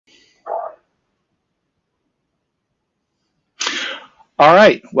All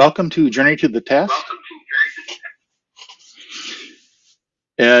right, welcome to Journey to the Test.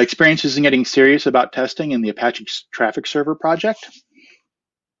 Experiences in getting serious about testing in the Apache traffic server project.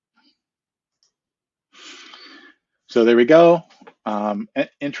 So there we go,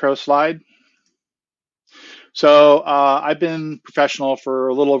 intro slide. So I've been professional for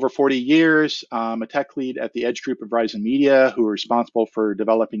a little over 40 years. I'm a tech lead at the Edge group of Verizon Media, who are responsible for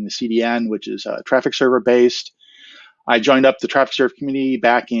developing the CDN, which is traffic server based. I joined up the traffic server community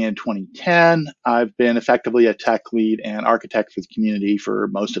back in 2010. I've been effectively a tech lead and architect for the community for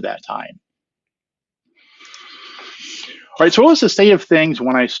most of that time. All right, so what was the state of things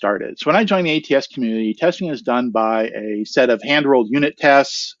when I started? So when I joined the ATS community, testing is done by a set of hand-rolled unit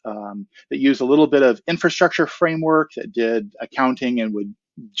tests that used a little bit of infrastructure framework that did accounting and would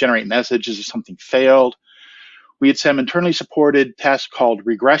generate messages if something failed. We had some internally supported tests called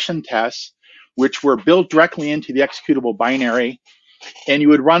regression tests, which were built directly into the executable binary, and you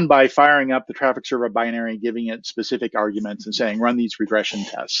would run by firing up the traffic server binary, giving it specific arguments and saying, run these regression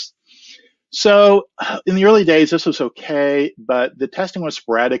tests. So in the early days, this was okay, but the testing was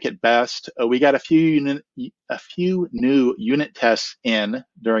sporadic at best. We got a few new unit tests in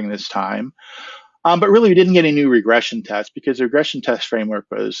during this time, but really we didn't get any new regression tests because the regression test framework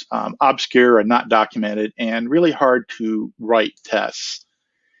was obscure and not documented and really hard to write tests.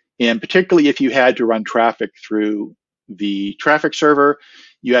 And particularly if you had to run traffic through the traffic server,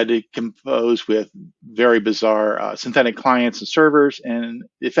 you had to compose with very bizarre synthetic clients and servers, and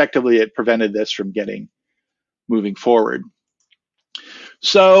effectively it prevented this from moving forward.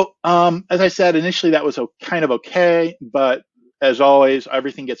 So as I said, initially that was kind of okay, but as always,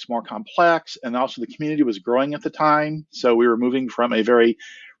 everything gets more complex, and also the community was growing at the time. So we were moving from a very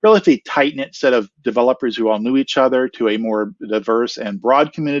relatively tight-knit set of developers who all knew each other to a more diverse and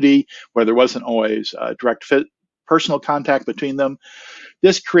broad community where there wasn't always direct personal contact between them.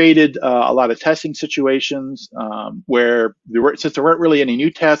 This created a lot of testing situations where since there weren't really any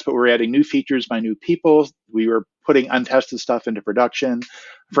new tests, but we were adding new features by new people, we were putting untested stuff into production.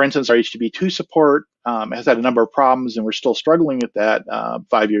 For instance, our HTTP2 support has had a number of problems, and we're still struggling with that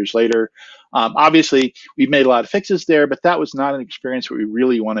 5 years later. Obviously, we've made a lot of fixes there, but that was not an experience that we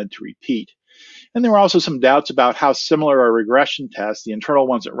really wanted to repeat. And there were also some doubts about how similar our regression tests, the internal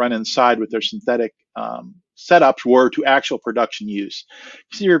ones that run inside with their synthetic setups, were to actual production use.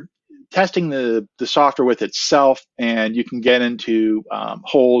 So you're testing the software with itself, and you can get into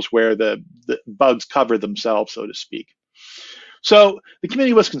holes where the bugs cover themselves, so to speak. So the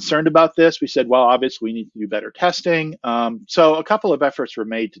community was concerned about this. We said, well, obviously we need to do better testing. So a couple of efforts were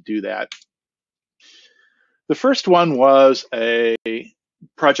made to do that. The first one was a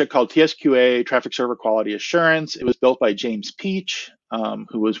project called TSQA, Traffic Server Quality Assurance. It was built by James Peach,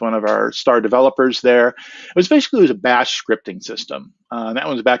 who was one of our star developers there. It was basically a bash scripting system. That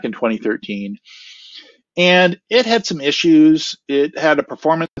was back in 2013. And it had some issues. It had a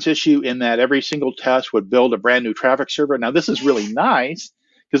performance issue in that every single test would build a brand new traffic server. Now, this is really nice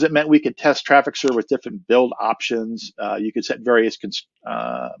because it meant we could test traffic server with different build options. You could set various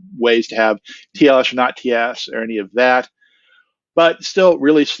ways to have TLS or not TLS or any of that, but still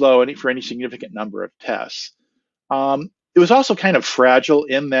really slow for any significant number of tests. It was also kind of fragile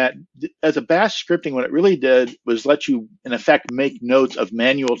in that as a bash scripting, what it really did was let you, in effect, make notes of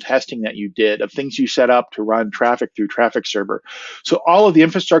manual testing that you did, of things you set up to run traffic through traffic server. So all of the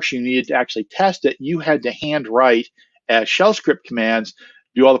infrastructure you needed to actually test it, you had to hand write as shell script commands,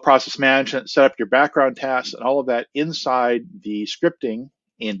 do all the process management, set up your background tasks, and all of that inside the scripting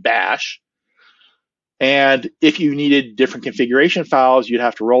in bash. And if you needed different configuration files, you'd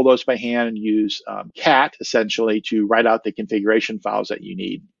have to roll those by hand and use cat, essentially, to write out the configuration files that you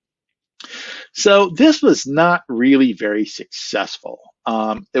need. So this was not really very successful.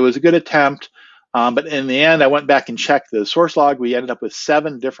 It was a good attempt, but in the end, I went back and checked the source log. We ended up with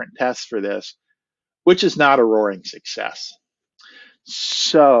 7 different tests for this, which is not a roaring success.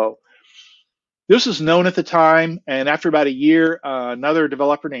 So this was known at the time, and after about a year, another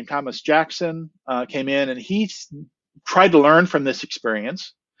developer named Thomas Jackson came in, and he tried to learn from this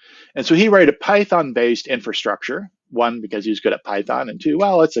experience. And so he wrote a Python-based infrastructure, one, because he was good at Python, and two,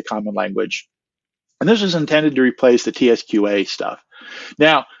 well, it's a common language. And this was intended to replace the TSQA stuff.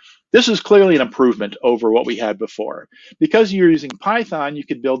 Now, this is clearly an improvement over what we had before. Because you're using Python, you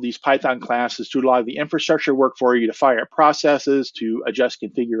could build these Python classes to do a lot of the infrastructure work for you, to fire processes, to adjust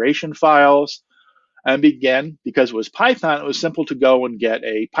configuration files. And again, because it was Python, it was simple to go and get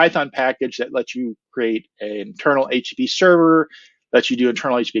a Python package that lets you create an internal HTTP server, lets you do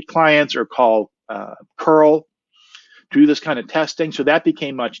internal HTTP clients, or call Carroll to do this kind of testing. So that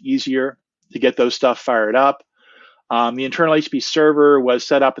became much easier to get those stuff fired up. The internal HTTP server was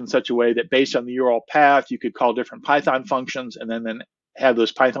set up in such a way that based on the URL path, you could call different Python functions and then have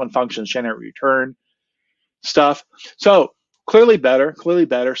those Python functions generate return stuff. So clearly better,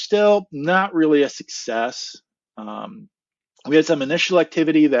 still not really a success. We had some initial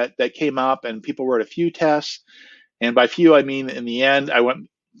activity that came up and people wrote a few tests. And by few, I mean, in the end, I went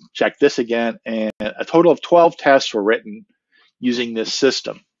check this again, and a total of 12 tests were written using this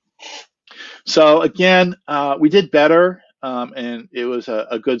system. So again, we did better, and it was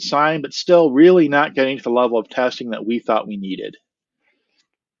a good sign, but still really not getting to the level of testing that we thought we needed.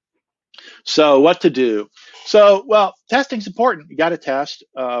 So what to do? So, well, testing's important. You got to test.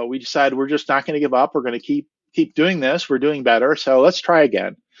 We decided we're just not going to give up. We're going to keep doing this. We're doing better. So let's try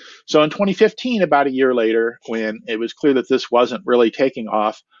again. So in 2015, about a year later, when it was clear that this wasn't really taking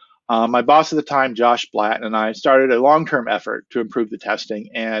off, my boss at the time, Josh Blatt, and I started a long-term effort to improve the testing.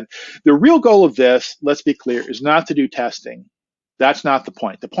 And the real goal of this, let's be clear, is not to do testing. That's not the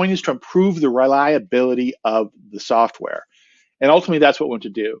point. The point is to improve the reliability of the software. And ultimately, that's what we want to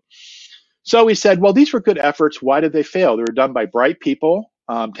do. So we said, well, these were good efforts. Why did they fail? They were done by bright people,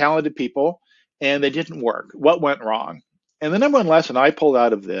 talented people, and they didn't work. What went wrong? And the number one lesson I pulled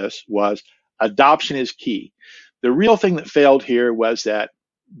out of this was adoption is key. The real thing that failed here was that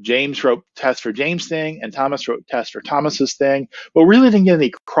James wrote tests for James' thing and Thomas wrote tests for Thomas's thing, but really didn't get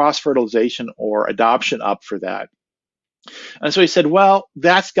any cross-fertilization or adoption up for that. And so he said, well,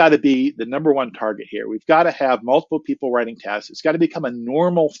 that's got to be the number one target here. We've got to have multiple people writing tests. It's got to become a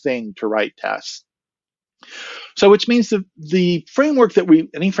normal thing to write tests. So which means the framework that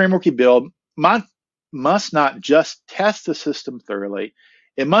any framework you build must not just test the system thoroughly.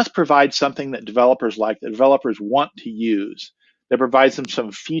 It must provide something that developers like, that developers want to use, that provides them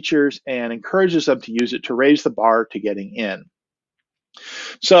some features and encourages them to use it to raise the bar to getting in.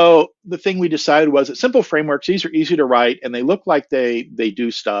 So the thing we decided was that simple frameworks, these are easy to write and they look like they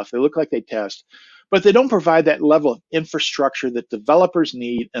do stuff. They look like they test, but they don't provide that level of infrastructure that developers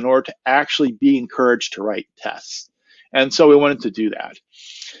need in order to actually be encouraged to write tests. And so we wanted to do that.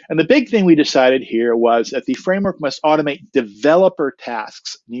 And the big thing we decided here was that the framework must automate developer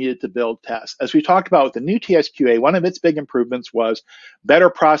tasks needed to build tests. As we talked about with the new TSQA, one of its big improvements was better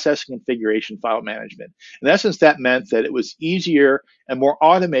processing configuration file management. In essence, that meant that it was easier and more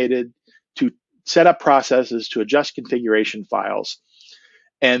automated to set up processes to adjust configuration files.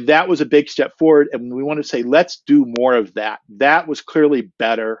 And that was a big step forward. And we wanted to say, let's do more of that. That was clearly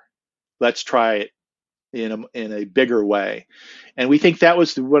better. Let's try it in a bigger way. And we think that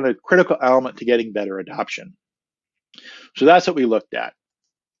was one of the critical element to getting better adoption. So that's what we looked at.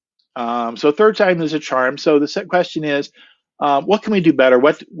 So third time is a charm. So the question is, what can we do better?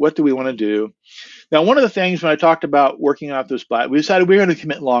 What do we want to do? Now, one of the things when I talked about working out this plan, we decided we were going to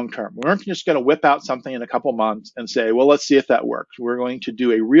commit long-term. We weren't just going to whip out something in a couple months and say, well, let's see if that works. We're going to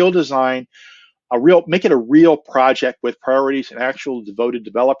do a real design, make it a real project with priorities and actual devoted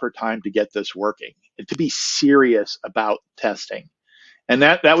developer time to get this working and to be serious about testing. And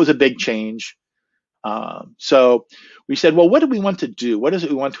that was a big change. So we said, well, what do we want to do? What is it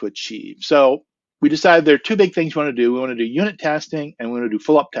we want to achieve? So we decided there are two big things we want to do. We want to do unit testing and we want to do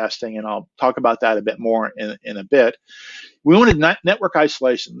full-up testing, and I'll talk about that a bit more in a bit. We wanted network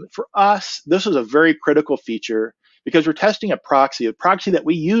isolation. For us, this was a very critical feature because we're testing a proxy that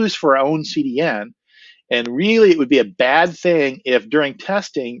we use for our own CDN. And really, it would be a bad thing if during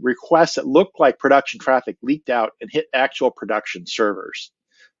testing, requests that looked like production traffic leaked out and hit actual production servers.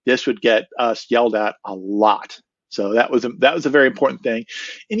 This would get us yelled at a lot. So that was a very important thing.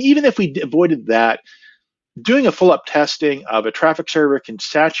 And even if we avoided that, doing a full-up testing of a traffic server can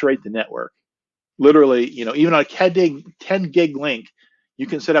saturate the network. Literally, even on a 10 gig link, you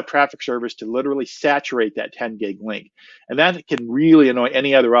can set up traffic servers to literally saturate that 10 gig link. And that can really annoy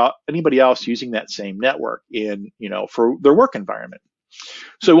anybody else using that same network for their work environment.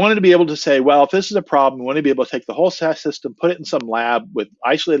 So we wanted to be able to say, well, if this is a problem, we want to be able to take the whole SaaS system, put it in some lab with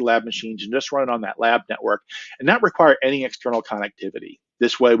isolated lab machines and just run it on that lab network and not require any external connectivity.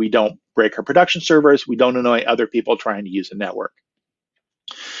 This way we don't break our production servers, we don't annoy other people trying to use the network.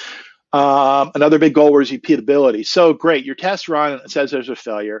 Another big goal was repeatability. So great, your tests run and it says there's a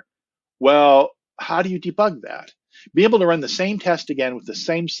failure. Well, how do you debug that? Be able to run the same test again with the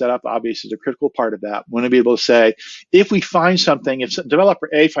same setup, obviously, is a critical part of that. We want to be able to say, if we find something, if developer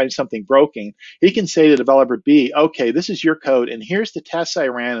A finds something broken, he can say to developer B, okay, this is your code, and here's the tests I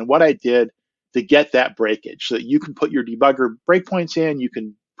ran and what I did to get that breakage, so that you can put your debugger breakpoints in, you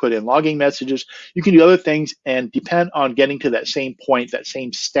can put in logging messages, you can do other things and depend on getting to that same point, that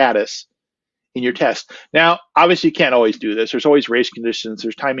same status in your test. Now, obviously, you can't always do this. There's always race conditions,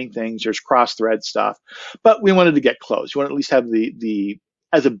 there's timing things, there's cross-thread stuff. But we wanted to get close. We want to at least have the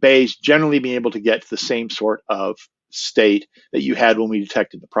as a base, generally being able to get to the same sort of state that you had when we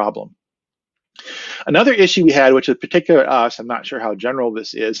detected the problem. Another issue we had, which is particular to us, I'm not sure how general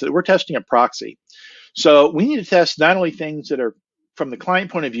this is, that we're testing a proxy. So we need to test not only things that are from the client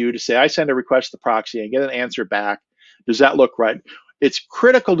point of view to say, I send a request to the proxy and get an answer back. Does that look right? It's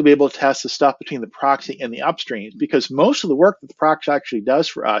critical to be able to test the stuff between the proxy and the upstreams, because most of the work that the proxy actually does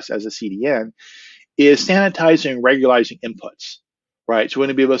for us as a CDN is sanitizing and regularizing inputs, right? So we're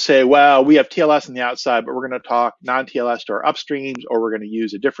going to be able to say, well, we have TLS on the outside, but we're going to talk non-TLS to our upstreams, or we're going to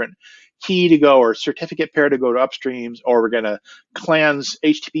use a different key to go or certificate pair to go to upstreams, or we're going to cleanse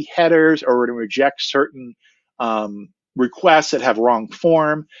HTTP headers, or we're going to reject certain requests that have wrong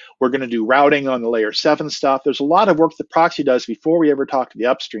form. We're going to do routing on the layer 7 stuff. There's a lot of work the proxy does before we ever talk to the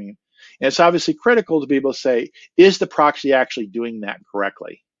upstream. And it's obviously critical to be able to say, is the proxy actually doing that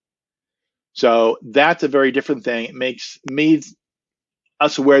correctly? So that's a very different thing. It makes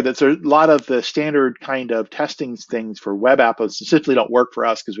us aware that there's a lot of the standard kind of testing things for web apps simply don't work for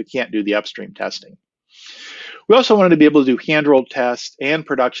us because we can't do the upstream testing. We also wanted to be able to do hand-rolled tests and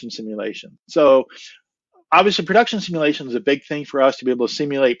production simulation. So obviously, production simulation is a big thing for us to be able to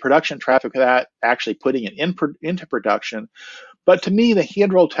simulate production traffic without actually putting it into production. But to me, the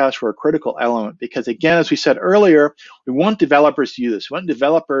hand-roll tests were a critical element because, again, as we said earlier, we want developers to use this. We want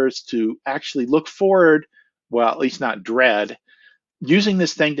developers to actually look forward, well, at least not dread, using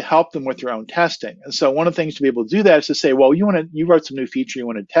this thing to help them with their own testing. And so one of the things to be able to do that is to say, well, you wrote some new feature, you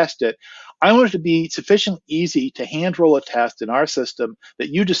want to test it. I want it to be sufficiently easy to hand roll a test in our system that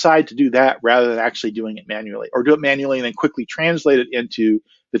you decide to do that rather than actually doing it manually, or do it manually and then quickly translate it into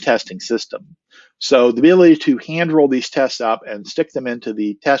the testing system. So the ability to hand roll these tests up and stick them into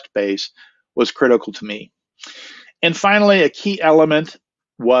the test base was critical to me. And finally, a key element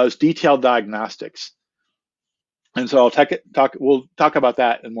was detailed diagnostics. And so we'll talk about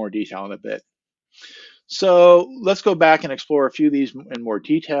that in more detail in a bit. So let's go back and explore a few of these in more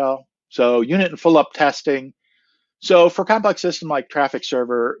detail. So unit and full up testing. So for a complex system like traffic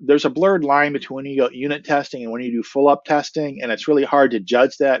server, there's a blurred line between when you go unit testing and when you do full up testing, and it's really hard to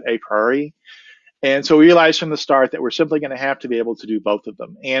judge that a priori. And so we realized from the start that we're simply going to have to be able to do both of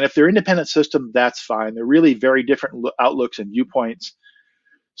them. And if they're independent systems, that's fine. They're really very different outlooks and viewpoints.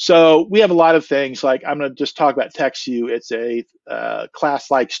 So we have a lot of things, like I'm going to just talk about TextView. It's a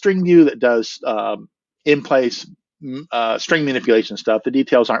class-like string view that does in-place string manipulation stuff. The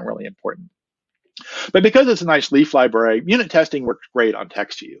details aren't really important. But because it's a nice leaf library, unit testing works great on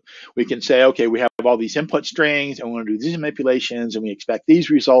TextView. We can say, okay, we have all these input strings, and we want to do these manipulations, and we expect these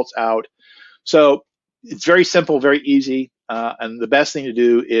results out. So it's very simple, very easy, and the best thing to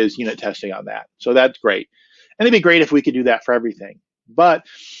do is unit testing on that. So that's great. And it'd be great if we could do that for everything. But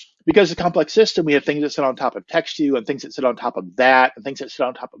because it's a complex system, we have things that sit on top of TextView and things that sit on top of that and things that sit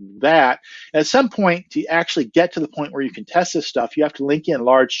on top of that. And at some point, to actually get to the point where you can test this stuff, you have to link in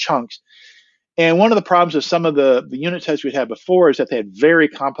large chunks. And one of the problems with some of the unit tests we'd had before is that they had very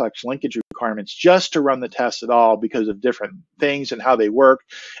complex linkage requirements just to run the tests at all because of different things and how they work.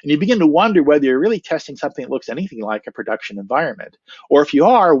 And you begin to wonder whether you're really testing something that looks anything like a production environment. Or if you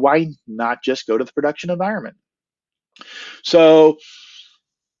are, why not just go to the production environment? So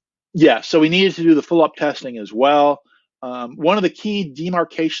yeah, so we needed to do the full up testing as well. One of the key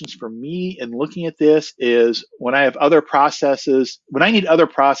demarcations for me in looking at this is when I have other processes, when I need other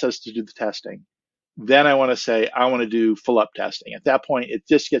processes to do the testing, then I want to say I want to do full up testing. At that point, it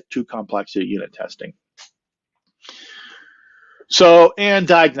just gets too complex to do unit testing. So, and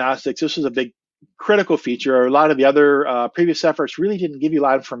diagnostics, this is a big critical feature. A lot of the other previous efforts really didn't give you a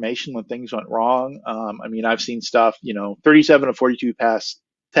lot of information when things went wrong. I mean, I've seen stuff, 37 of 42 test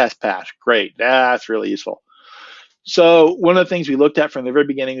pass, great, that's really useful. So one of the things we looked at from the very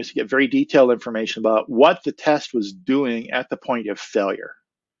beginning was to get very detailed information about what the test was doing at the point of failure.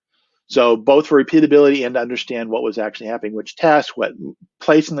 So both for repeatability and to understand what was actually happening, which test, what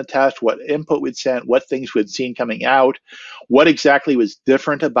place in the test, what input we'd sent, what things we'd seen coming out, what exactly was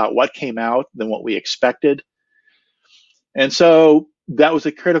different about what came out than what we expected. And so that was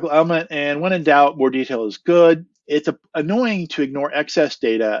a critical element. And when in doubt, more detail is good. It's annoying to ignore excess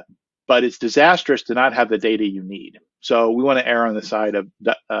data, but it's disastrous to not have the data you need. So we want to err on the side of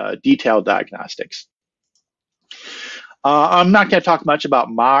detailed diagnostics. I'm not going to talk much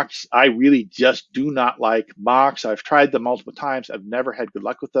about mocks. I really just do not like mocks. I've tried them multiple times. I've never had good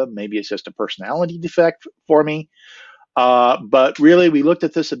luck with them. Maybe it's just a personality defect for me. But really, we looked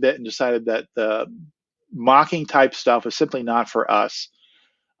at this a bit and decided that the mocking type stuff is simply not for us.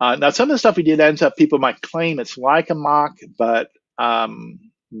 Now, some of the stuff we did ends up, people might claim it's like a mock, but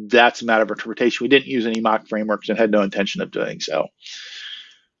that's a matter of interpretation. We didn't use any mock frameworks and had no intention of doing so.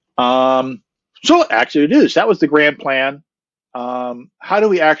 So actually it is. That was the grand plan. How do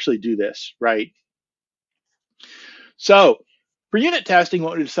we actually do this, right? So for unit testing,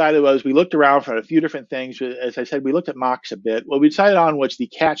 what we decided was we looked around for a few different things. As I said, we looked at mocks a bit. What we decided on was the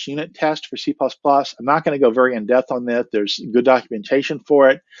catch unit test for C++. I'm not going to go very in-depth on that. There's good documentation for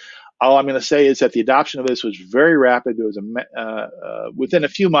it. All I'm going to say is that the adoption of this was very rapid. There was within a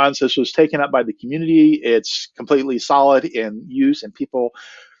few months, this was taken up by the community. It's completely solid in use, and people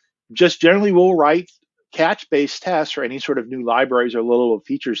just generally will write catch-based tests for any sort of new libraries or little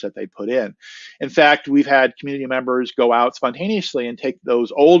features that they put in. In fact, we've had community members go out spontaneously and take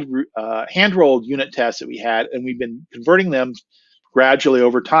those old hand-rolled unit tests that we had, and we've been converting them gradually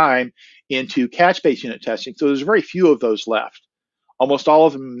over time into catch-based unit testing. So there's very few of those left. Almost all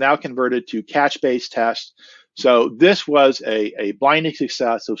of them now converted to catch-based tests. So this was a blinding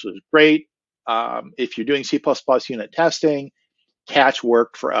success. This was great. If you're doing C++ unit testing, catch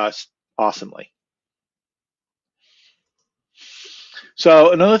worked for us awesomely.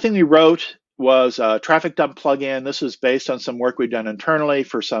 So another thing we wrote was a traffic dump plugin. This is based on some work we've done internally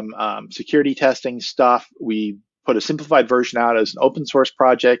for some security testing stuff. We put a simplified version out as an open source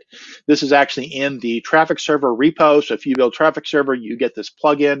project. This is actually in the traffic server repo. So if you build traffic server, you get this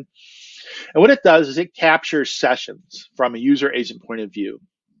plugin. And what it does is it captures sessions from a user agent point of view.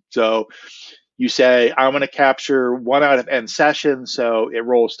 So you say, I'm going to capture 1 out of n sessions. So it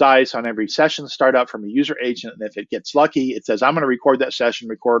rolls dice on every session startup from a user agent. And if it gets lucky, it says, I'm going to record that session,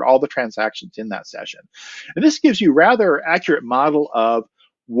 record all the transactions in that session. And this gives you a rather accurate model of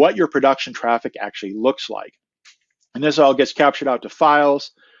what your production traffic actually looks like. And this all gets captured out to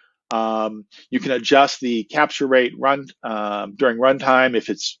files. You can adjust the capture rate during runtime if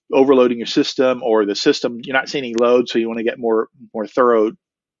it's overloading your system, or the system, you're not seeing any load, so you want to get more thorough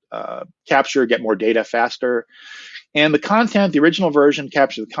capture, get more data faster. And the content, the original version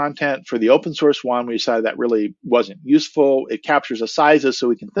captures the content. For the open source one, we decided that really wasn't useful. It captures the sizes, so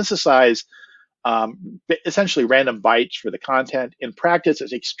we can synthesize essentially random bytes for the content. In practice,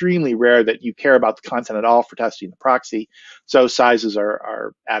 it's extremely rare that you care about the content at all for testing the proxy, so sizes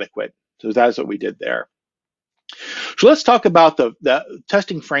are adequate. So that's what we did there. So let's talk about the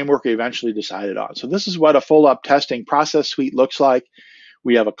testing framework we eventually decided on. So this is what a full-up testing process suite looks like.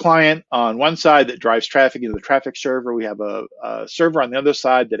 We have a client on one side that drives traffic into the traffic server. We have a server on the other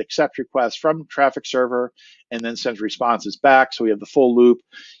side that accepts requests from the traffic server and then sends responses back. So we have the full loop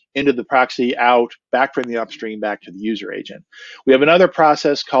into the proxy, out, back from the upstream, back to the user agent. We have another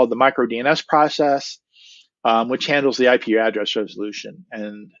process called the micro DNS process, which handles the IP address resolution.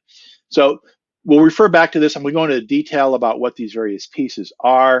 And so we'll refer back to this, and we're going into detail about what these various pieces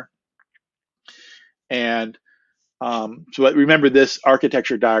are. And so remember this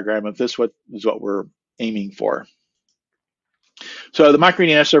architecture diagram of this is what we're aiming for. So the micro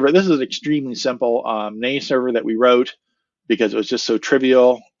DNS server, this is an extremely simple name server that we wrote because it was just so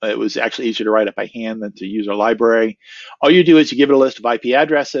trivial. It was actually easier to write it by hand than to use our library. All you do is you give it a list of IP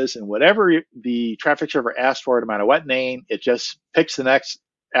addresses, and whatever the traffic server asks for, no matter what name, it just picks the next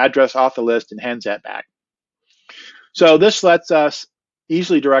address off the list and hands that back. So this lets us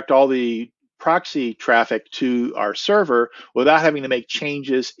easily direct all the proxy traffic to our server without having to make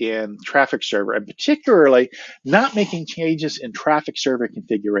changes in traffic server, and particularly not making changes in traffic server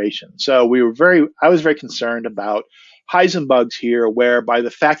configuration. So I was very concerned about Heisenbugs here, where by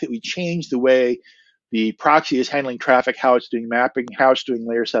the fact that we changed the way the proxy is handling traffic, how it's doing mapping, how it's doing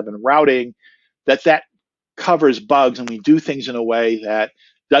layer 7 routing, that covers bugs, and we do things in a way that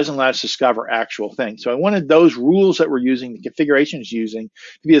doesn't let us discover actual things. So I wanted those rules that we're using, the configurations using,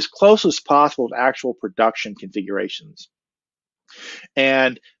 to be as close as possible to actual production configurations.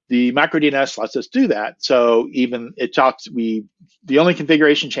 And the micro DNS lets us do that. So even it talks, the only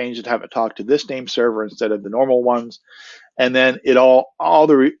configuration change is to have it talk to this name server instead of the normal ones. And then all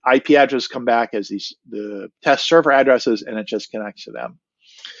the IP addresses come back as the test server addresses, and it just connects to them.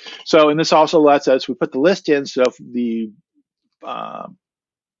 So, and this also lets us, we put the list in, so if the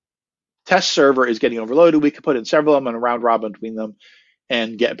test server is getting overloaded, we could put in several of them and a round robin between them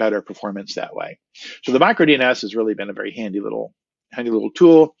and get better performance that way. So the micro DNS has really been a very handy little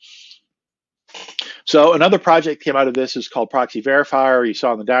tool. So another project came out of this is called Proxy Verifier. You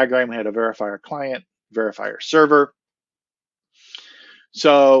saw in the diagram we had a verifier client, verifier server.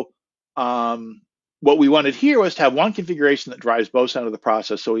 So what we wanted here was to have one configuration that drives both ends of the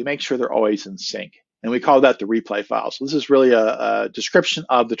process, so we make sure they're always in sync. And we call that the replay file. So this is really a description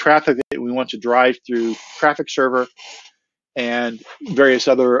of the traffic that we want to drive through traffic server. and various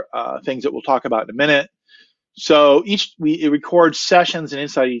other things that we'll talk about in a minute. So it records sessions, and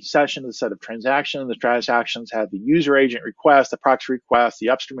inside each session is a set of transactions. The transactions have the user agent request, the proxy request, the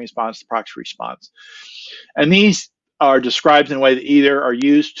upstream response, the proxy response. And these are described in a way that either are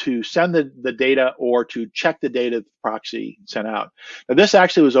used to send the data or to check the data the proxy sent out. Now, this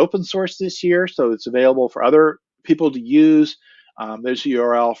actually was open source this year, so it's available for other people to use. There's a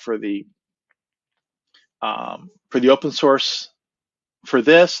URL for the open source for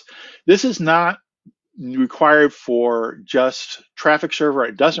this. This is not required for just traffic server.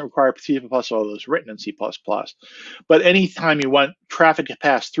 It doesn't require C++, although it's written in C++. But anytime you want traffic to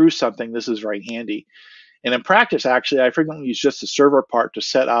pass through something, this is very handy. And in practice, actually, I frequently use just the server part to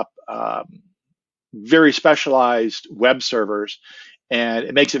set up very specialized web servers. And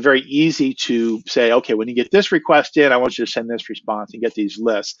it makes it very easy to say, okay, when you get this request in, I want you to send this response and get these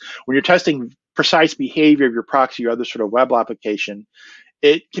lists. When you're testing precise behavior of your proxy or other sort of web application,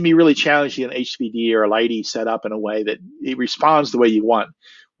 it can be really challenging an HTTPD or a LIDE set up in a way that it responds the way you want.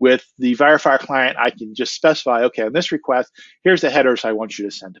 With the verifier client, I can just specify, okay, on this request, here's the headers I want you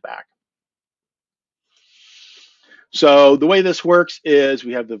to send back. So the way this works is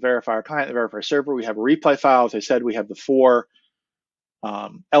we have the verifier client, the verifier server, we have a replay file. As I said, we have the 4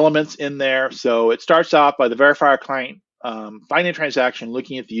 elements in there. So it starts off by the verifier client finding a transaction,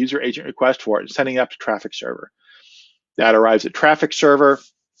 looking at the user agent request for it, and sending it up to traffic server. That arrives at traffic server.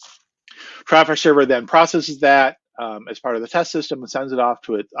 Traffic server then processes that as part of the test system and sends it off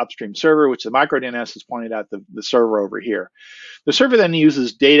to its upstream server, which the micro-DNS has pointed out the server over here. The server then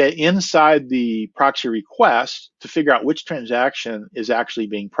uses data inside the proxy request to figure out which transaction is actually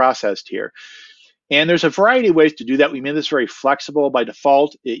being processed here. And there's a variety of ways to do that. We made this very flexible. By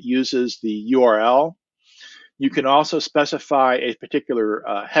default, it uses the URL. You can also specify a particular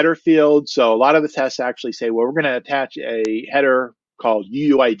header field. So a lot of the tests actually say, well, we're going to attach a header called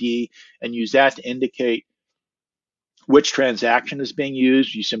UUID and use that to indicate which transaction is being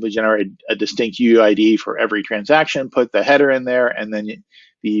used. You simply generate a distinct UUID for every transaction, put the header in there, and then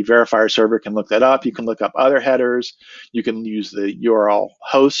the verifier server can look that up. You can look up other headers. You can use the URL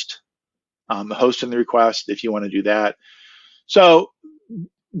host, the host in the request if you want to do that. So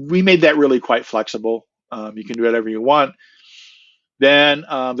we made that really quite flexible. You can do whatever you want. Then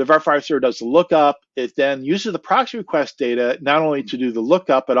the verifier server does the lookup. It then uses the proxy request data not only to do the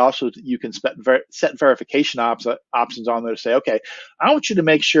lookup, but also you can set verification options on there to say, okay, I want you to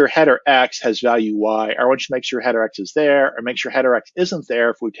make sure header X has value Y. I want you to make sure header X is there, or make sure header X isn't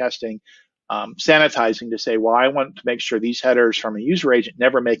there if we're testing sanitizing to say, well, I want to make sure these headers from a user agent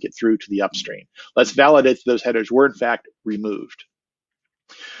never make it through to the upstream. Let's validate that those headers were in fact removed.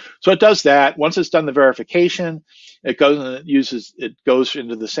 So it does that. Once it's done the verification, it goes and it goes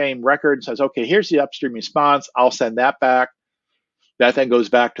into the same record and says, okay, here's the upstream response. I'll send that back. That then goes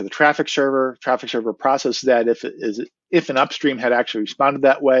back to the traffic server. Traffic server processes that if an upstream had actually responded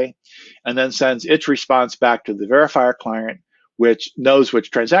that way, and then sends its response back to the verifier client, which knows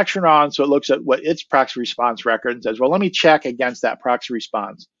which transaction we're on. So it looks at what its proxy response record and says, well, let me check against that proxy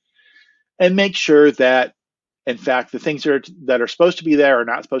response and make sure that in fact, the things that are supposed to be there are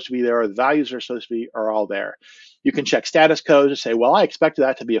not supposed to be there, or the values are supposed to be are all there. You can check status codes to say, well, I expected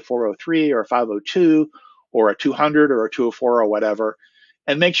that to be a 403 or a 502 or a 200 or a 204 or whatever,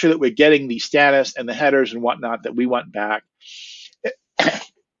 and make sure that we're getting the status and the headers and whatnot that we want back.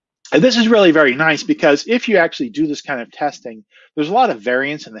 And this is really very nice because if you actually do this kind of testing, there's a lot of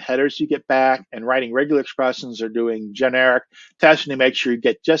variance in the headers you get back, and writing regular expressions or doing generic testing to make sure you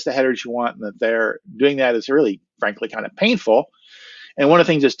get just the headers you want, and that they're doing that is really, frankly, kind of painful. And one of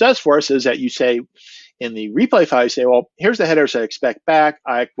the things this does for us is that you say in the replay file, you say, well, here's the headers I expect back.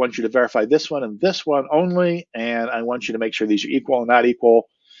 I want you to verify this one and this one only, and I want you to make sure these are equal and not equal.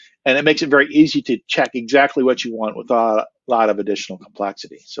 And it makes it very easy to check exactly what you want without a lot of additional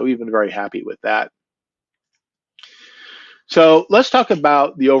complexity. So we've been very happy with that. So let's talk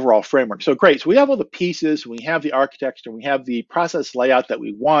about the overall framework. So great, so we have all the pieces, we have the architecture, we have the process layout that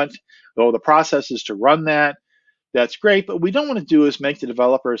we want, all the processes to run that. That's great, but what we don't want to do is make the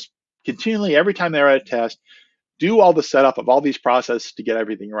developers continually, every time they're at a test, do all the setup of all these processes to get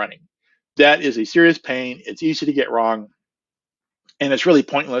everything running. That is a serious pain. It's easy to get wrong. And it's really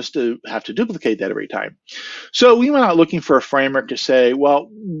pointless to have to duplicate that every time. So we went out looking for a framework to say, well,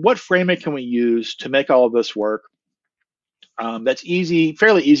 what framework can we use to make all of this work? That's easy,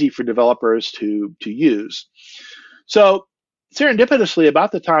 fairly easy for developers to use. So serendipitously,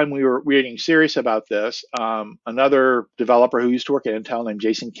 about the time we were getting serious about this, another developer who used to work at Intel named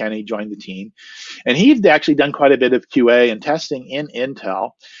Jason Kenny joined the team. And he'd actually done quite a bit of QA and testing in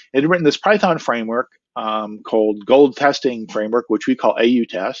Intel. He'd written this Python framework called Gold Testing Framework, which we call AU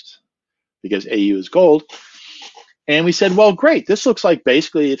Test because AU is gold. And we said, well, great. This looks like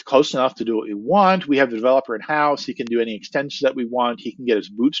basically it's close enough to do what we want. We have the developer in-house. He can do any extensions that we want. He can get us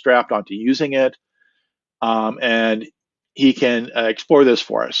bootstrapped onto using it. And he can explore this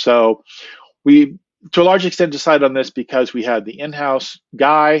for us. So we, to a large extent, decided on this because we had the in-house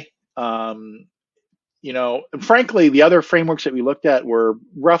guy. And frankly, the other frameworks that we looked at were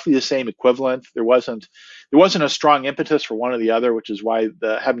roughly the same equivalent. There wasn't a strong impetus for one or the other, which is why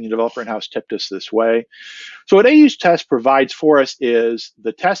having a developer in-house tipped us this way. So what AU's test provides for us is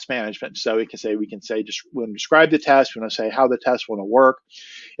the test management. So we can say just we want to describe the test, we want to say how the test want to work.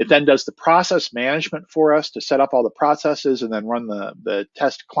 It then does the process management for us to set up all the processes and then run the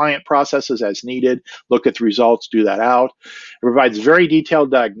test client processes as needed, look at the results, do that out. It provides very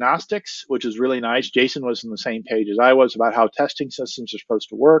detailed diagnostics, which is really nice. Jason was on the same page as I was about how testing systems are supposed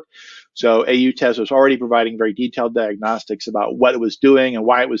to work. So AU Test was already providing very detailed diagnostics about what it was doing and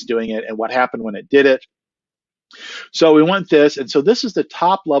why it was doing it and what happened when it did it. So we want this, and so this is the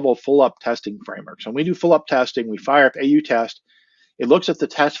top level full up testing framework. So when we do full up testing, we fire up AU Test. It looks at the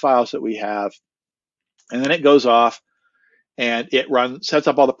test files that we have, and then it goes off and it sets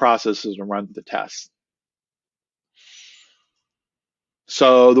up all the processes and runs the tests.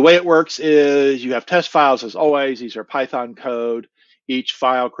 So the way it works is you have test files as always. These are Python code. Each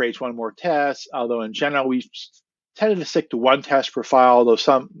file creates one more test, although in general we tended to stick to one test per file,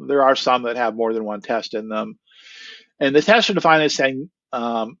 although there are some that have more than one test in them. And the tests are defined as saying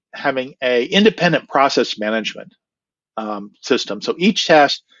having a independent process management system. So each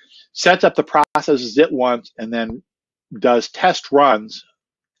test sets up the processes it wants and then does test runs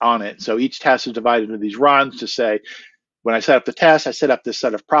on it. So each test is divided into these runs to say, when I set up the test, I set up this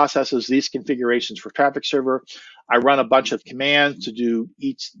set of processes, these configurations for traffic server. I run a bunch of commands to do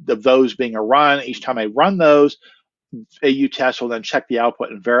each of those being a run. Each time I run those, AU Test will then check the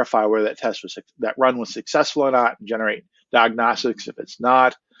output and verify whether that run was successful or not, and generate diagnostics if it's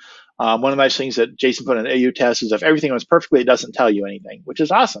not. One of the nice things that Jason put in AU Test is if everything was perfectly, it doesn't tell you anything, which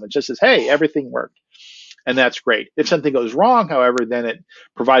is awesome. It just says, hey, everything worked. And that's great. If something goes wrong, however, then it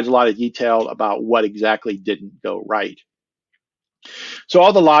provides a lot of detail about what exactly didn't go right. So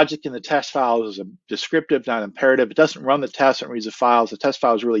all the logic in the test files is descriptive, not imperative. It doesn't run the test, it reads the files. The test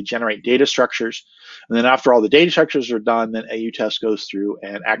files really generate data structures. And then after all the data structures are done, then AU Test goes through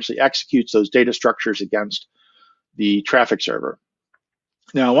and actually executes those data structures against the traffic server.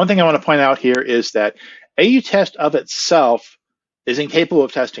 Now, one thing I want to point out here is that AU Test of itself is incapable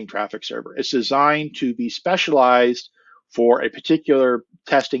of testing traffic server. It's designed to be specialized for a particular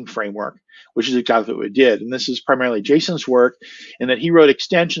testing framework, which is exactly what we did. And this is primarily Jason's work in that he wrote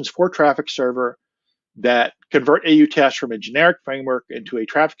extensions for traffic server that convert AU Test from a generic framework into a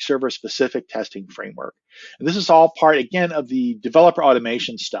traffic server specific testing framework. And this is all part, again, of the developer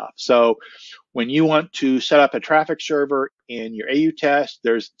automation stuff. So when you want to set up a traffic server in your AU Test,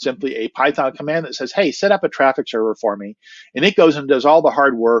 there's simply a Python command that says, hey, set up a traffic server for me. And it goes and does all the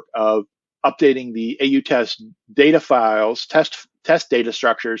hard work of updating the AU Test data files, test data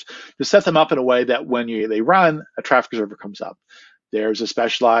structures to set them up in a way that when they run, a traffic server comes up. There's a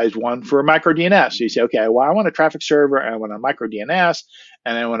specialized one for micro DNS. So you say, okay, well, I want a traffic server and I want a micro DNS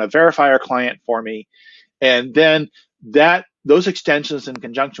and I want a verifier client for me. And then those extensions in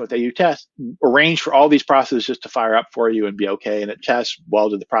conjunction with AU Test arrange for all these processes just to fire up for you and be okay. And it tests, well,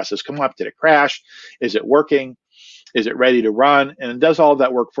 did the process come up? Did it crash? Is it working? Is it ready to run? And it does all of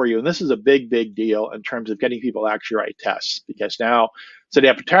that work for you. And this is a big, big deal in terms of getting people to actually write tests, because now setting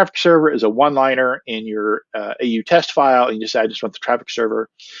up a traffic server is a one-liner in your AU Test file, and you just say, I just want the traffic server.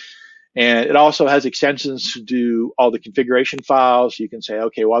 And it also has extensions to do all the configuration files. You can say,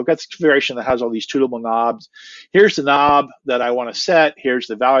 okay, well, I've got this configuration that has all these tunable knobs. Here's the knob that I want to set. Here's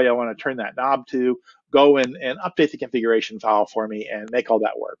the value I want to turn that knob to. Go in and update the configuration file for me and make all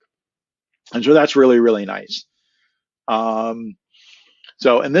that work. And so that's really, really nice. And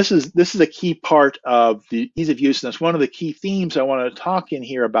this is a key part of the ease of use, and that's one of the key themes I want to talk in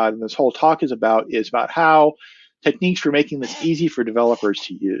here about, and this whole talk is about how techniques for making this easy for developers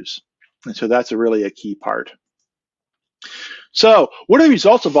to use. And so that's really a key part. So what are the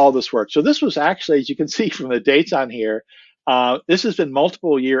results of all this work? So this was actually, as you can see from the dates on here, this has been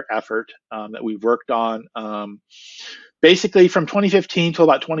multiple year effort that we've worked on. Basically, from 2015 to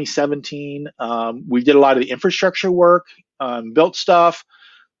about 2017, we did a lot of the infrastructure work, built stuff.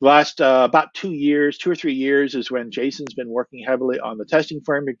 The last about 2 or 3 years is when Jason's been working heavily on the testing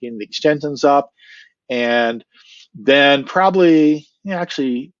framework, getting the extensions up, and then probably,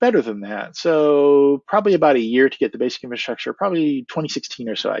 actually better than that. So probably about a year to get the basic infrastructure, probably 2016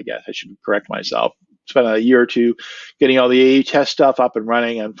 or so, I guess. I should correct myself. spent a year or two getting all the AU test stuff up and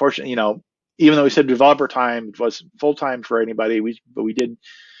running. Unfortunately, even though we said developer time, it wasn't full time for anybody. But we did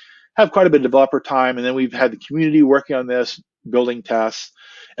have quite a bit of developer time, and then we've had the community working on this, building tests.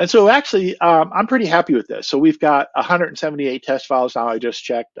 And so actually, I'm pretty happy with this. So we've got 178 test files now. I just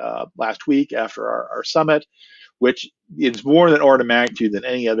checked last week after our summit, which is more than order of magnitude than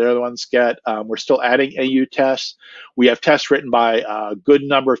any of the other ones get. We're still adding AU tests. We have tests written by a good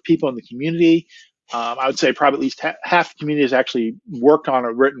number of people in the community. I would say probably at least half the community has actually worked on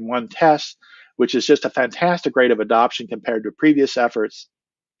or written one test, which is just a fantastic rate of adoption compared to previous efforts.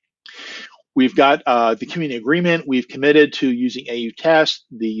 We've got the community agreement. We've committed to using AU tests.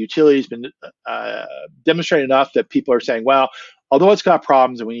 The utility has been demonstrated enough that people are saying, well, although it's got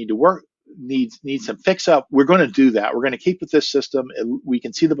problems and we need to work, needs some fix up, we're going to do that. We're going to keep with this system. We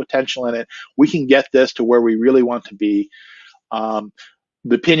can see the potential in it. We can get this to where we really want to be.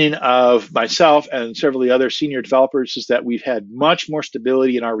 The opinion of myself and several of the other senior developers is that we've had much more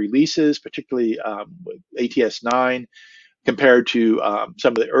stability in our releases, particularly with ATS 9, compared to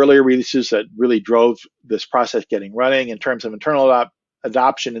some of the earlier releases that really drove this process getting running. In terms of internal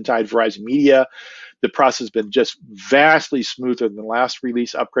adoption inside Verizon Media, the process has been just vastly smoother than the last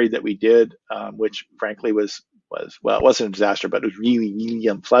release upgrade that we did, which frankly was well, it wasn't a disaster, but it was really, really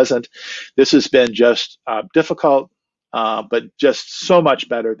unpleasant. This has been just difficult, but just so much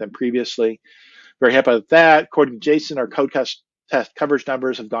better than previously. Very happy with that. According to Jason, our code test coverage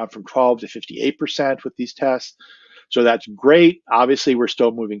numbers have gone from 12 to 58% with these tests. So that's great. Obviously, we're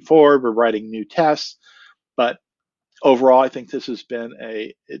still moving forward. We're writing new tests, but overall, I think this has been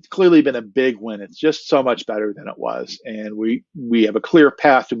it's clearly been a big win. It's just so much better than it was. And we have a clear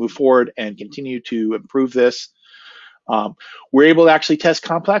path to move forward and continue to improve this. We're able to actually test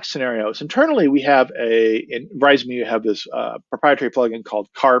complex scenarios. Internally, we have in Verizon, we have this proprietary plugin called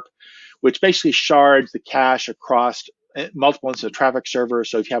CARP, which basically shards the cache across multiple instances of traffic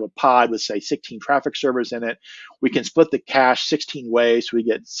servers. So if you have a pod with, say, 16 traffic servers in it, we can split the cache 16 ways. So we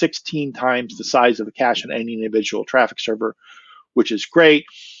get 16 times the size of the cache on any individual traffic server, which is great.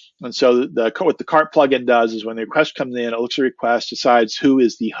 And so what the CART plugin does is when the request comes in, it looks at the request, decides who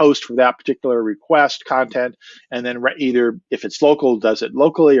is the host for that particular request content, and then either, if it's local, does it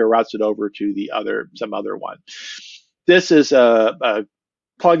locally or routes it over to some other one. This is a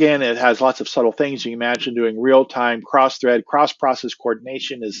plugin. It has lots of subtle things. You can imagine doing real-time cross-thread, cross-process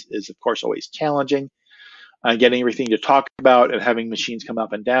coordination is of course always challenging. Getting everything to talk about and having machines come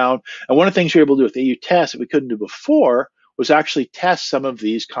up and down. And one of the things we were able to do with AU tests that we couldn't do before was actually test some of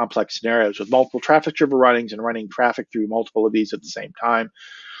these complex scenarios with multiple traffic server runnings and running traffic through multiple of these at the same time.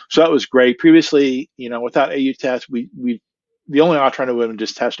 So that was great. Previously, without AU tests, the only alternative would have been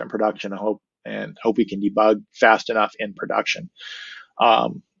just test in production and hope we can debug fast enough in production.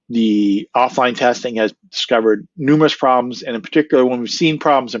 The offline testing has discovered numerous problems, and in particular, when we've seen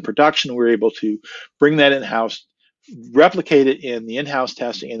problems in production, we're able to bring that in-house, replicate it in the in-house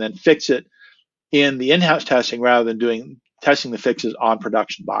testing, and then fix it in the in-house testing rather than testing the fixes on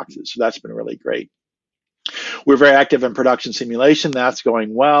production boxes. So that's been really great. We're very active in production simulation. That's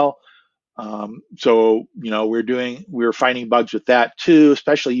going well. So we're finding bugs with that too,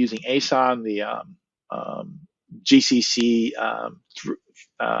 especially using ASON, the GCC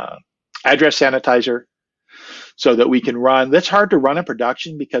address sanitizer, so that we can run. That's hard to run in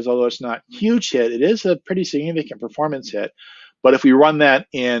production because although it's not a huge hit, it is a pretty significant performance hit. But if we run that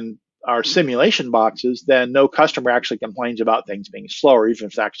in our simulation boxes, then no customer actually complains about things being slower, even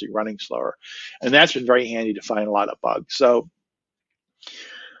if it's actually running slower. And that's been very handy to find a lot of bugs. So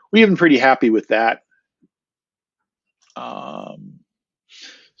we've been pretty happy with that.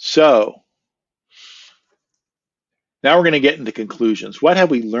 So now we're going to get into conclusions. What have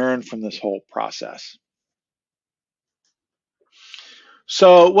we learned from this whole process?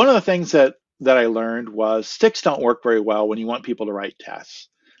 So one of the things that I learned was sticks don't work very well when you want people to write tests.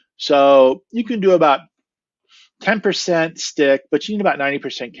 So you can do about 10% stick, but you need about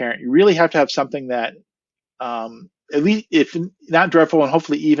 90% carrot. You really have to have something that, at least if not dreadful and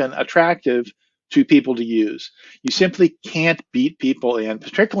hopefully even attractive to people to use. You simply can't beat people in,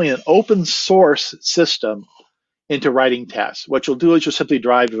 particularly an open source system, into writing tests. What you'll do is you'll simply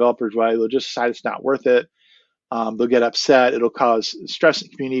drive developers away. They'll just decide it's not worth it. They'll get upset. It'll cause stress in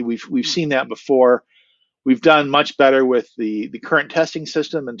the community. We've seen that before. We've done much better with the current testing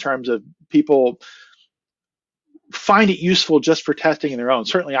system in terms of people find it useful just for testing in their own.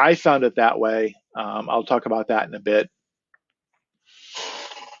 Certainly I found it that way. I'll talk about that in a bit.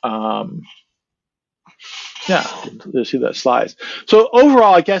 Yeah, let's see that slides. So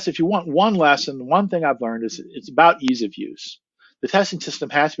overall, I guess if you want one lesson, one thing I've learned is it's about ease of use. the testing system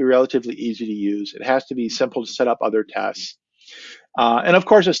has to be relatively easy to use. It has to be simple to set up other tests. And of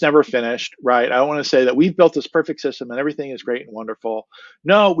course, it's never finished, right? I don't want to say that we've built this perfect system and everything is great and wonderful.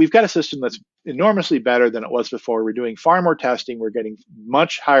 No, we've got a system that's enormously better than it was before. We're doing far more testing. We're getting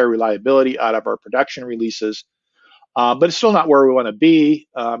much higher reliability out of our production releases. But it's still not where we want to be,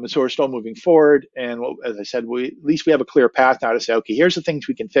 and so we're still moving forward. And as I said, at least we have a clear path now to say, okay, here's the things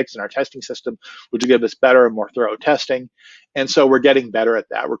we can fix in our testing system, which will give us better and more thorough testing. And so we're getting better at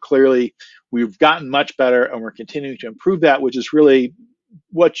that. We've gotten much better, and we're continuing to improve that, which is really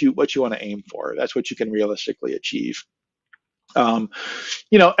what you want to aim for. That's what you can realistically achieve.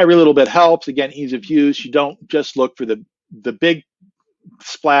 Every little bit helps. Again, ease of use. You don't just look for the big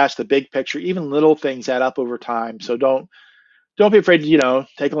splash, the big picture. Even little things add up over time. So don't be afraid to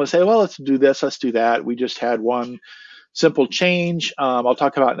take a look and say, well, let's do this, let's do that. We just had one simple change I'll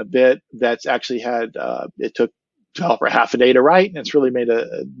talk about in a bit that's actually had it took developer half a day to write, and it's really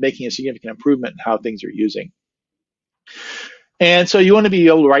making a significant improvement in how things are using. And so you want to be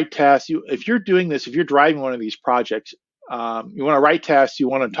able to write tests. If you're doing this, if you're driving one of these projects, you want to write tests, you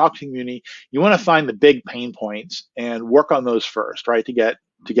want to talk to the community, you want to find the big pain points and work on those first, right? To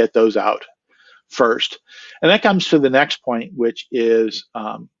get those out first. And that comes to the next point, which is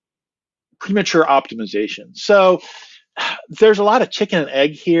premature optimization. So there's a lot of chicken and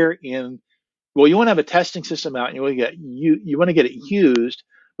egg here well, you want to have a testing system out and you want to get it used,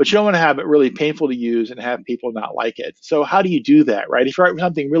 but you don't want to have it really painful to use and have people not like it. So how do you do that, right? If you write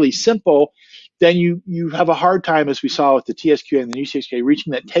something really simple, then you have a hard time, as we saw with the TSQA and the UCSQA,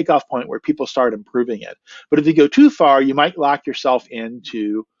 reaching that takeoff point where people start improving it. But if you go too far, you might lock yourself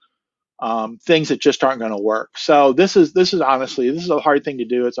into things that just aren't going to work. So this is honestly a hard thing to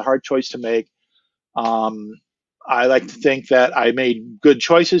do. It's a hard choice to make. I like to think that I made good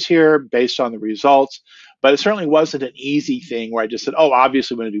choices here based on the results, but it certainly wasn't an easy thing where I just said, oh,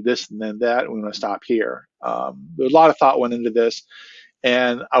 obviously we're going to do this and then that, and we're going to stop here. There's a lot of thought went into this.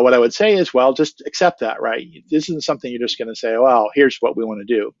 And what I would say is, well, just accept that, right? This isn't something you're just going to say, well, here's what we want to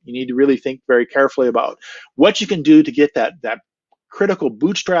do. You need to really think very carefully about what you can do to get that critical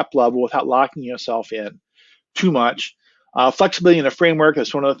bootstrap level without locking yourself in too much. Flexibility in the framework,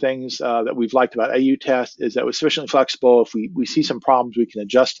 that's one of the things that we've liked about AU test, is that we're sufficiently flexible. If we see some problems, we can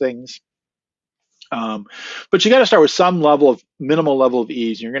adjust things. But you got to start with some minimal level of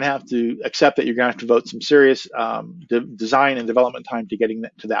ease. You're going to have to accept that you're going to have to devote some serious design and development time to getting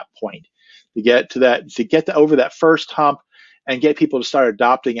to that point, to get over that first hump and get people to start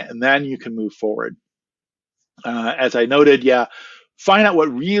adopting it, and then you can move forward. As I noted, find out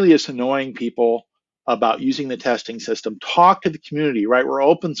what really is annoying people about using the testing system. Talk to the community, right? We're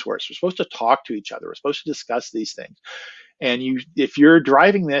open source. We're supposed to talk to each other. We're supposed to discuss these things. And if you're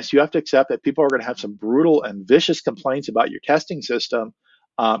driving this, you have to accept that people are going to have some brutal and vicious complaints about your testing system.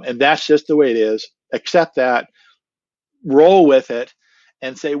 And that's just the way it is. Accept that, roll with it,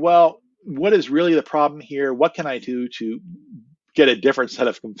 and say, well, what is really the problem here? What can I do to get a different set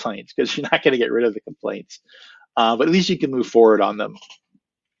of complaints? Because you're not going to get rid of the complaints. But at least you can move forward on them.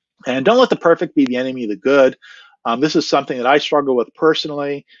 And don't let the perfect be the enemy of the good. This is something that I struggle with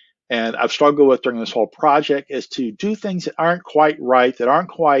personally, and I've struggled with during this whole project, is to do things that aren't quite right, that aren't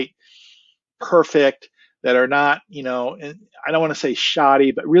quite perfect, that are not, I don't want to say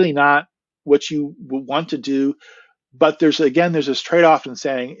shoddy, but really not what you want to do. But there's this trade-off in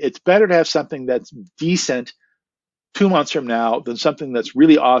saying it's better to have something that's decent 2 months from now than something that's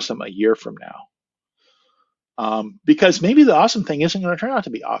really awesome a year from now. Because maybe the awesome thing isn't going to turn out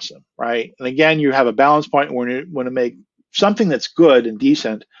to be awesome, right? And again, you have a balance point where you want to make something that's good and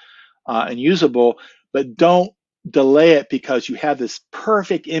decent and usable, but don't delay it because you have this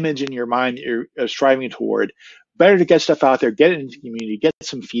perfect image in your mind that you're striving toward. Better to get stuff out there, get it into the community, get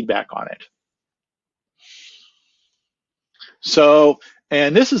some feedback on it. So,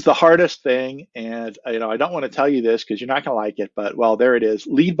 and this is the hardest thing, and I don't want to tell you this because you're not going to like it, but well, there it is.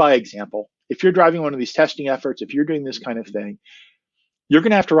 Lead by example. If you're driving one of these testing efforts, if you're doing this kind of thing, you're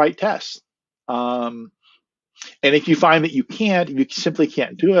going to have to write tests. And if you find that you simply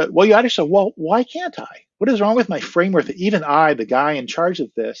can't do it, well, you ought to say, well, why can't I? What is wrong with my framework that even I, the guy in charge of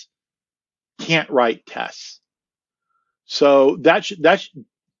this, can't write tests? So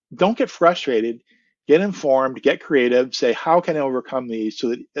don't get frustrated. Get informed, get creative, say, how can I overcome these so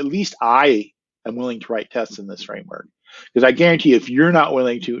that at least I am willing to write tests in this framework? Because I guarantee you, if you're not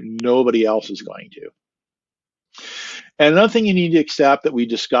willing to, nobody else is going to. And another thing you need to accept that we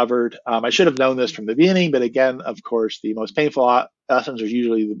discovered, I should have known this from the beginning, but again, of course, the most painful lessons are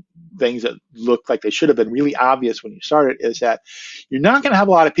usually the things that look like they should have been really obvious when you started, is that you're not going to have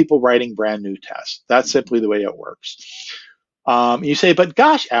a lot of people writing brand new tests. That's simply the way it works. You say, but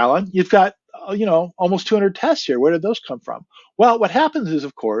gosh, Alan, you've got almost 200 tests here. Where did those come from? Well, what happens is,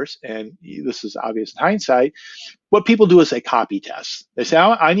 of course, and this is obvious in hindsight, what people do is they copy tests. They say,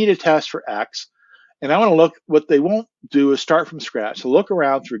 I need a test for X, and I want to look. What they won't do is start from scratch. So look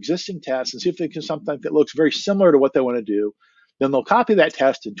around through existing tests and see if they can something that looks very similar to what they want to do. Then they'll copy that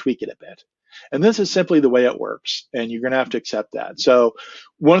test and tweak it a bit. And this is simply the way it works, and you're going to have to accept that. So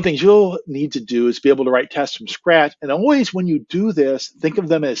one of the things you'll need to do is be able to write tests from scratch. And always when you do this, think of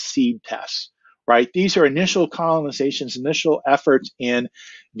them as seed tests, right? These are initial colonizations, initial efforts in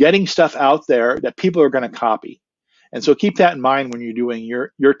getting stuff out there that people are going to copy. And so keep that in mind when you're doing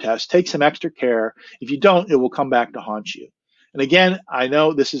your test. Take some extra care. If you don't, it will come back to haunt you. And again, I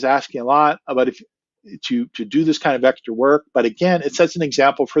know this is asking a lot about if to do this kind of extra work, but again, it sets an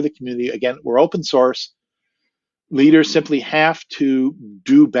example for the community. Again, we're open source. Leaders simply have to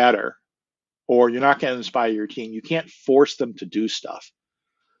do better, or you're not going to inspire your team. You can't force them to do stuff.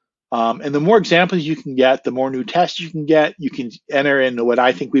 And the more examples you can get, the more new tests you can get. You can enter into what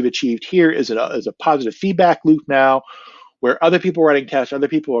I think we've achieved here is a positive feedback loop now, where other people are writing tests, other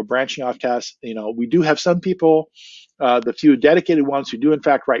people are branching off tests. We do have some people, the few dedicated ones who do in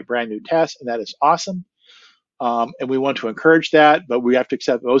fact write brand new tests, and that is awesome. And we want to encourage that, but we have to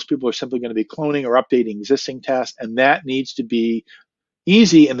accept those people are simply going to be cloning or updating existing tests, and that needs to be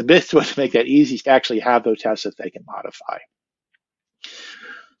easy. And the best way to make that easy is to actually have those tests that they can modify.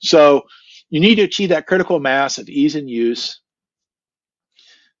 So you need to achieve that critical mass of ease in use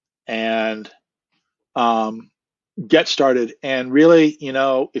and get started. And really,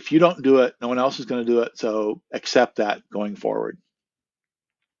 if you don't do it, no one else is going to do it. So accept that going forward.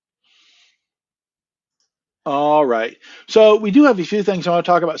 All right. So we do have a few things I want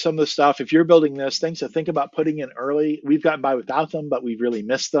to talk about. Some of the stuff. If you're building this, things to think about putting in early. We've gotten by without them, but we've really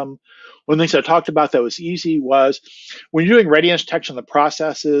missed them. One of the things I talked about that was easy was when you're doing readiness checks on the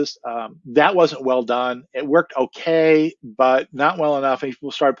processes, that wasn't well done. It worked okay, but not well enough. And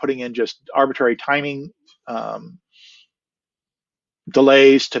people started putting in just arbitrary timing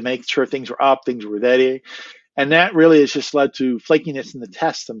delays to make sure things were up, things were ready. And that really has just led to flakiness in the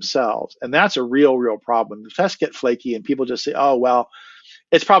tests themselves. And that's a real, real problem. The tests get flaky and people just say, oh, well,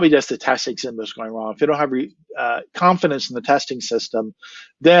 it's probably just the testing system that's going wrong. If they don't have confidence in the testing system,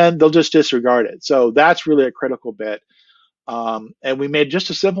 then they'll just disregard it. So that's really a critical bit. And we made just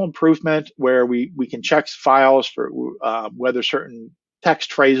a simple improvement where we can check files for whether certain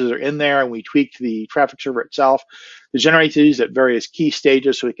text phrases are in there, and we tweaked the traffic server itself to generate these at various key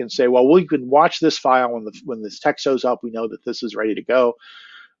stages, so we can say, well, we can watch this file when this text shows up. We know that this is ready to go,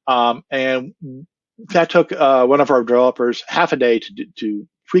 and that took one of our developers half a day to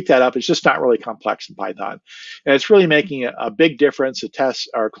tweak that up. It's just not really complex in Python, and it's really making a big difference. The tests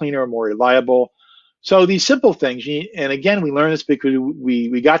are cleaner and more reliable. So these simple things, and again, we learned this because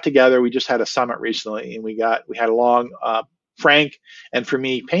we got together. We just had a summit recently, and we had a long frank and for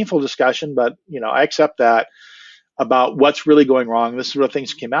me painful discussion, but I accept that, about what's really going wrong. This is what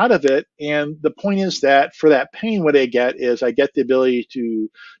things came out of it, and the point is that for that pain, what I get the ability to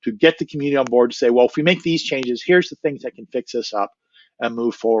get the community on board to say, well, if we make these changes, here's the things that can fix this up and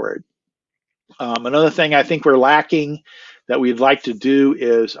move forward. Another thing I think we're lacking that we'd like to do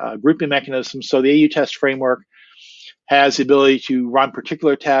is grouping mechanisms. So the AU test framework has the ability to run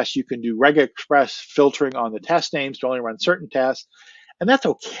particular tests. You can do reg express filtering on the test names to only run certain tests, and that's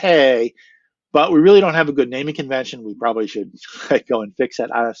okay, but we really don't have a good naming convention. We probably should go and fix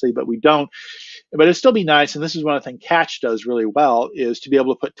that, honestly, but we don't. But it'd still be nice, and this is one of the things Catch does really well, is to be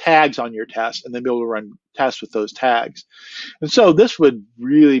able to put tags on your test and then be able to run tests with those tags. And so this would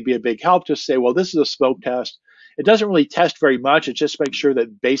really be a big help to say, well, this is a smoke test. It doesn't really test very much. It just makes sure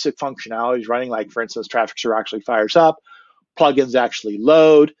that basic functionality is running, like, for instance, traffic server actually fires up, plugins actually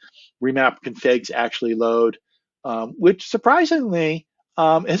load, remap configs actually load, which surprisingly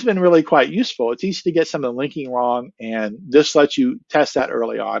has been really quite useful. It's easy to get some of the linking wrong, and this lets you test that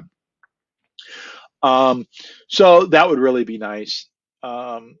early on. So that would really be nice.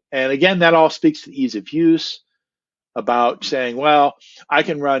 And again, that all speaks to ease of use, about saying, well, I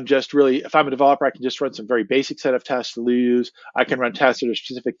can run just really, if I'm a developer, I can just run some very basic set of tests to use. I can run tests that are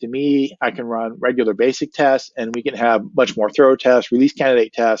specific to me. I can run regular basic tests, and we can have much more thorough tests, release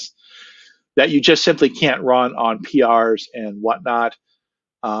candidate tests that you just simply can't run on PRs and whatnot,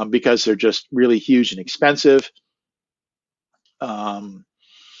 because they're just really huge and expensive.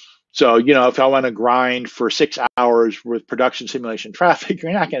 So, if I want to grind for 6 hours with production simulation traffic,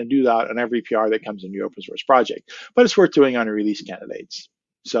 you're not going to do that on every PR that comes in your open source project, but it's worth doing on your release candidates.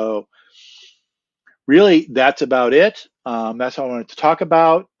 So really, that's about it. That's all I wanted to talk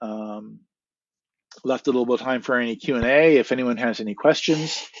about. Left a little bit of time for any Q&A if anyone has any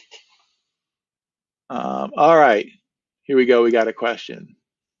questions. All right, here we go. We got a question.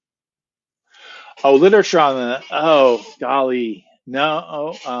 Oh, literature on the, oh, golly.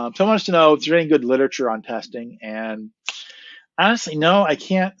 No, someone wants to know if there's any good literature on testing. And honestly, no, I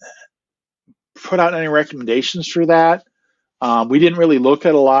can't put out any recommendations for that. We didn't really look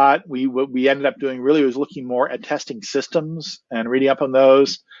at a lot. What we ended up doing really was looking more at testing systems and reading up on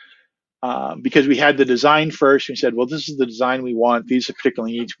those. Because we had the design first. We said, well, this is the design we want. These are the particular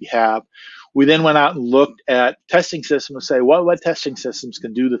needs we have. We then went out and looked at testing systems and say, what testing systems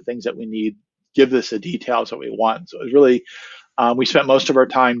can do the things that we need, give us the details that we want. So it was really, we spent most of our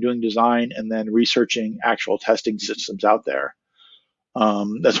time doing design and then researching actual testing systems out there.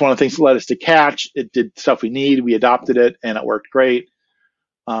 That's one of the things that led us to Catch. It did stuff we need. We adopted it and it worked great.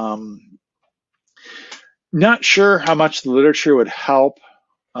 Not sure how much the literature would help.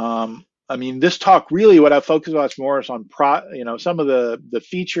 I mean, this talk really, what I focus on is more is on some of the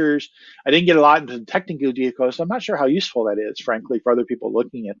features. I didn't get a lot into the technical details, so I'm not sure how useful that is, frankly, for other people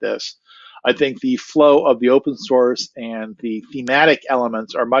looking at this. I think the flow of the open source and the thematic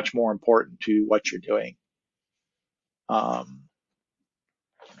elements are much more important to what you're doing.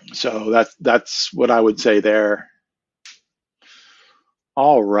 So that's what I would say there.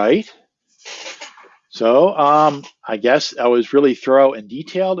 All right. So I guess I was really thorough and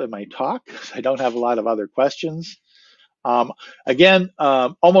detailed in my talk. I don't have a lot of other questions. Again,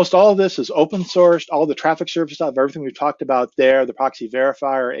 almost all of this is open sourced. All the traffic server stuff, everything we've talked about there, the proxy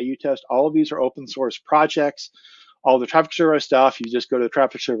verifier, AU test, all of these are open source projects. All the traffic server stuff, you just go to the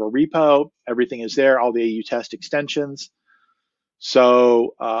traffic server repo. Everything is there, all the AU test extensions.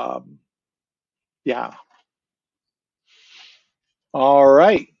 So yeah. All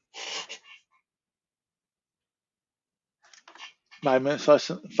right. 5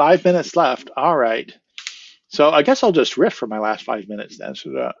 minutes left. All right. So I guess I'll just riff for my last 5 minutes then, so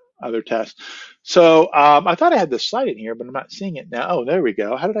the other test. So I thought I had this slide in here, but I'm not seeing it now. Oh, there we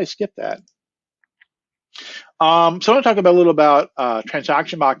go. How did I skip that? So I want to talk about a little about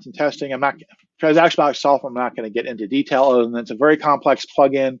transaction box and testing. Transaction box itself, I'm not going to get into detail other than it's a very complex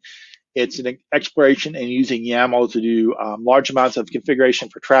plugin. It's an exploration and using YAML to do large amounts of configuration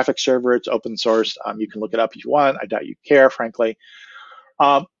for traffic server. It's open source. You can look it up if you want. I doubt you care, frankly.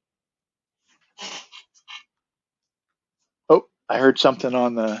 Oh, I heard something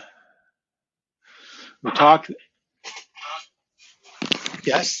on the talk.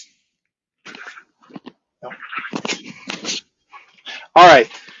 Yes. No. All right.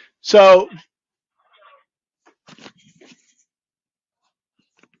 So,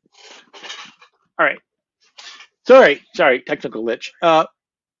 all right. Sorry, technical glitch.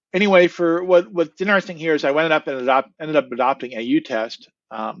 Anyway, for what's interesting here is I ended up adopting AU test.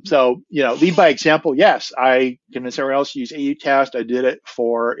 So, lead by example. Yes, I convinced everyone else to use AU test. I did it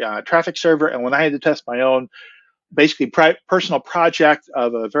for traffic server, and when I had to test my own, basically personal project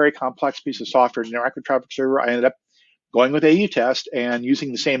of a very complex piece of software to interact with traffic server, I ended up going with AU test and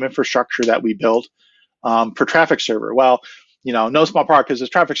using the same infrastructure that we built for traffic server. Well, no small part because it's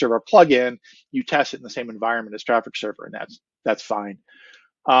traffic server plugin, you test it in the same environment as traffic server, and that's fine.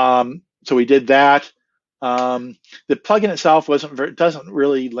 So we did that. The plugin itself doesn't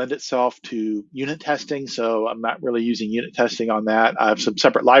really lend itself to unit testing, so I'm not really using unit testing on that. I have some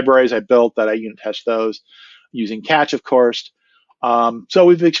separate libraries I built that I unit test those using Catch, of course. So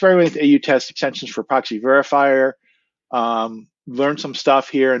we've experimented with AU test extensions for proxy verifier. Learned some stuff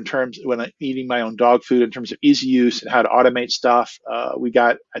here in terms when I'm eating my own dog food in terms of easy use and how to automate stuff. We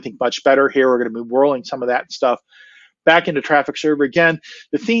got, I think, much better here. We're going to be rolling some of that stuff back into traffic server. Again,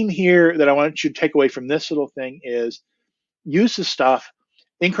 the theme here that I want you to take away from this little thing is use the stuff,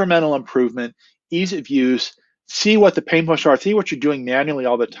 incremental improvement, ease of use, see what the pain points are, see what you're doing manually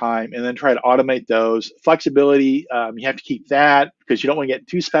all the time, and then try to automate those. Flexibility, you have to keep that because you don't want to get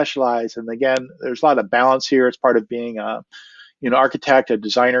too specialized. And again, there's a lot of balance here. It's part of being a architect, a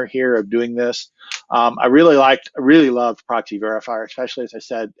designer here of doing this. I really loved proxy verifier, especially as I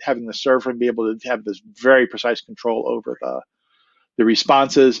said, having the server and be able to have this very precise control over the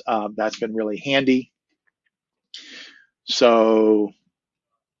responses. That's been really handy. So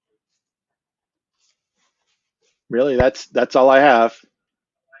really, that's all I have.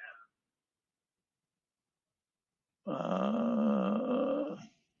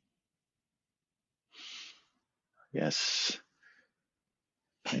 Yes.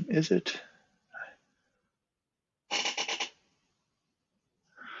 Time is it?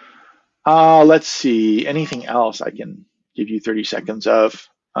 Let's see. Anything else I can give you 30 seconds of?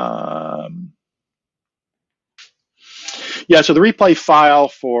 Yeah, so the replay file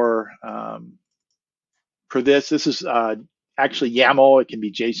for for this is actually YAML. It can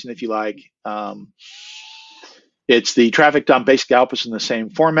be JSON if you like. It's the traffic dump basic outputs in the same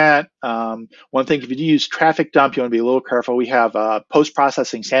format. One thing, if you use traffic dump, you want to be a little careful. We have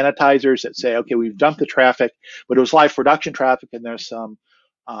post-processing sanitizers that say, okay, we've dumped the traffic, but it was live production traffic, and there's some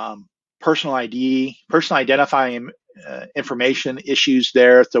personal identifying information issues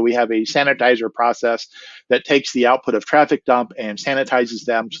there. So we have a sanitizer process that takes the output of traffic dump and sanitizes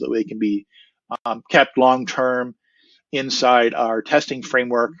them so that they can be kept long-term inside our testing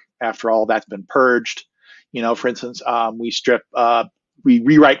framework after all that's been purged. For instance, we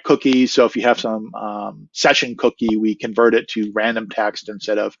rewrite cookies. So if you have some session cookie, we convert it to random text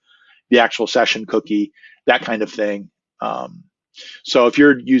instead of the actual session cookie, that kind of thing. So if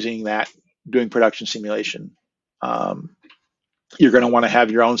you're using that, doing production simulation, you're going to want to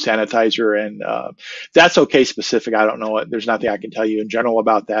have your own sanitizer, and that's okay specific. I don't know. There's nothing I can tell you in general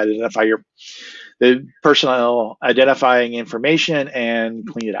about that. Identify the personal identifying information and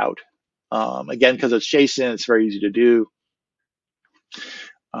clean it out. Again, because it's JSON, it's very easy to do.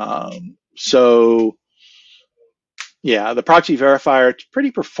 So yeah, the proxy verifier, it's pretty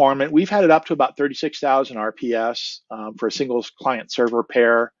performant. We've had it up to about 36,000 RPS for a single client server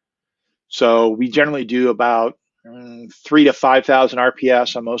pair. So we generally do about 3,000 to 5,000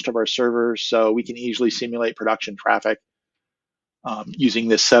 RPS on most of our servers. So we can easily simulate production traffic using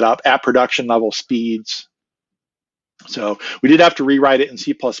this setup at production level speeds. So we did have to rewrite it in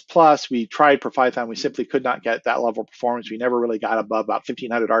C++. We tried for Python. We simply could not get that level of performance. We never really got above about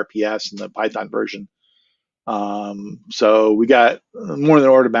 1,500 RPS in the Python version. So we got more than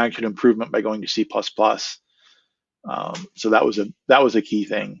an order of magnitude improvement by going to C++. So that was a key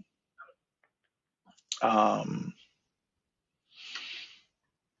thing.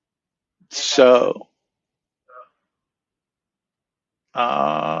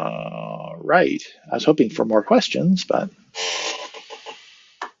 Right. I was hoping for more questions, but.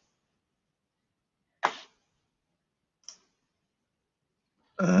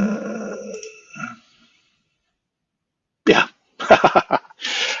 Yeah.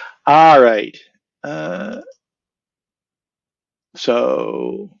 All right.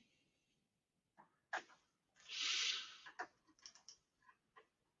 So.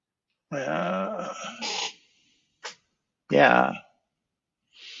 Yeah.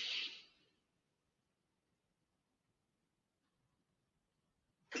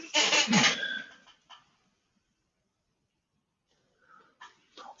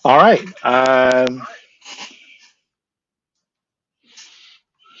 All right.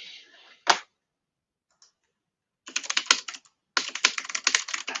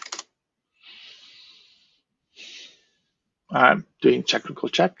 I'm doing technical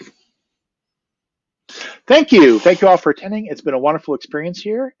check. Thank you. Thank you all for attending. It's been a wonderful experience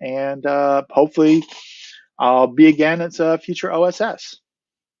here, and hopefully I'll be again at future OSS.